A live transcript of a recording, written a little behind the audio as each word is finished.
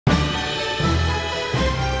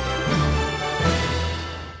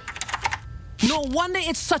No wonder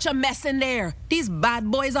it's such a mess in there. These bad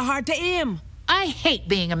boys are hard to aim. I hate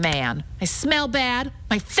being a man. I smell bad,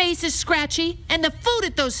 my face is scratchy, and the food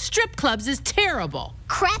at those strip clubs is terrible.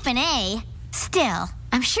 Crappin' A. Still,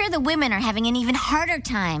 I'm sure the women are having an even harder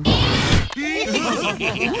time.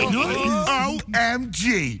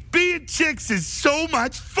 OMG. Being chicks is so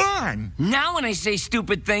much fun. Now when I say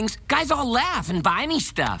stupid things, guys all laugh and buy me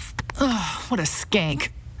stuff. Ugh, what a skank.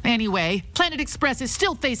 Anyway, Planet Express is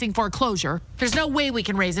still facing foreclosure. There's no way we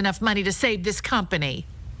can raise enough money to save this company.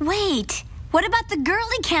 Wait, what about the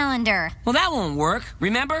girly calendar? Well, that won't work.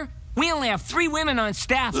 Remember? We only have 3 women on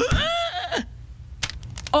staff.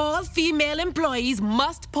 All female employees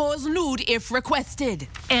must pose nude if requested.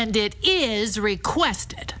 And it is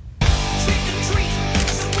requested.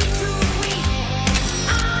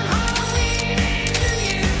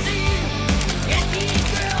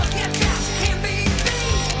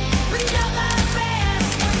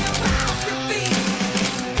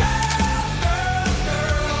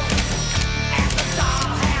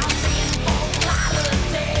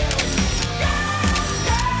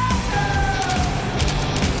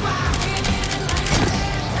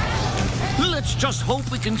 Let's just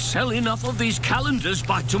hope we can sell enough of these calendars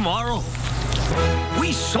by tomorrow.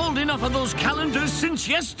 We sold enough of those calendars since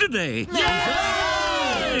yesterday.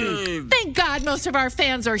 Yay! Thank God most of our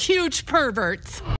fans are huge perverts.